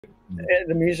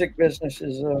The music business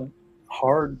is a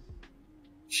hard,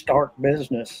 stark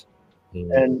business,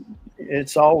 Mm-hmm. and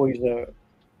it's always a,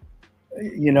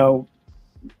 you know,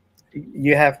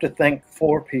 you have to think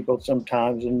for people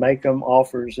sometimes and make them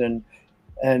offers and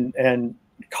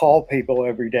call people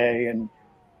every day and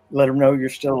let them know you're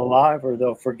still alive, or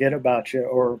they'll forget about you,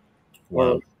 or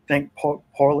Wow. think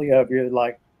poorly of you.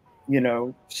 Like,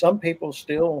 some people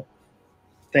still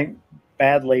think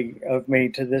badly of me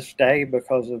to this day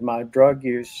because of my drug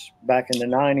use back in the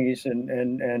 '90s,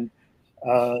 and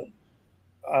uh,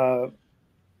 uh,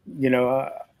 you know.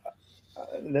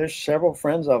 There's several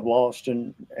friends I've lost,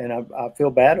 and I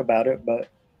feel bad about it, but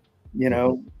you Mm-hmm.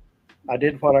 know, I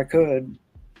did what I could,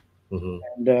 Mm-hmm.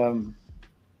 and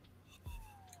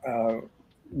uh,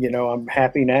 I'm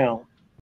happy now.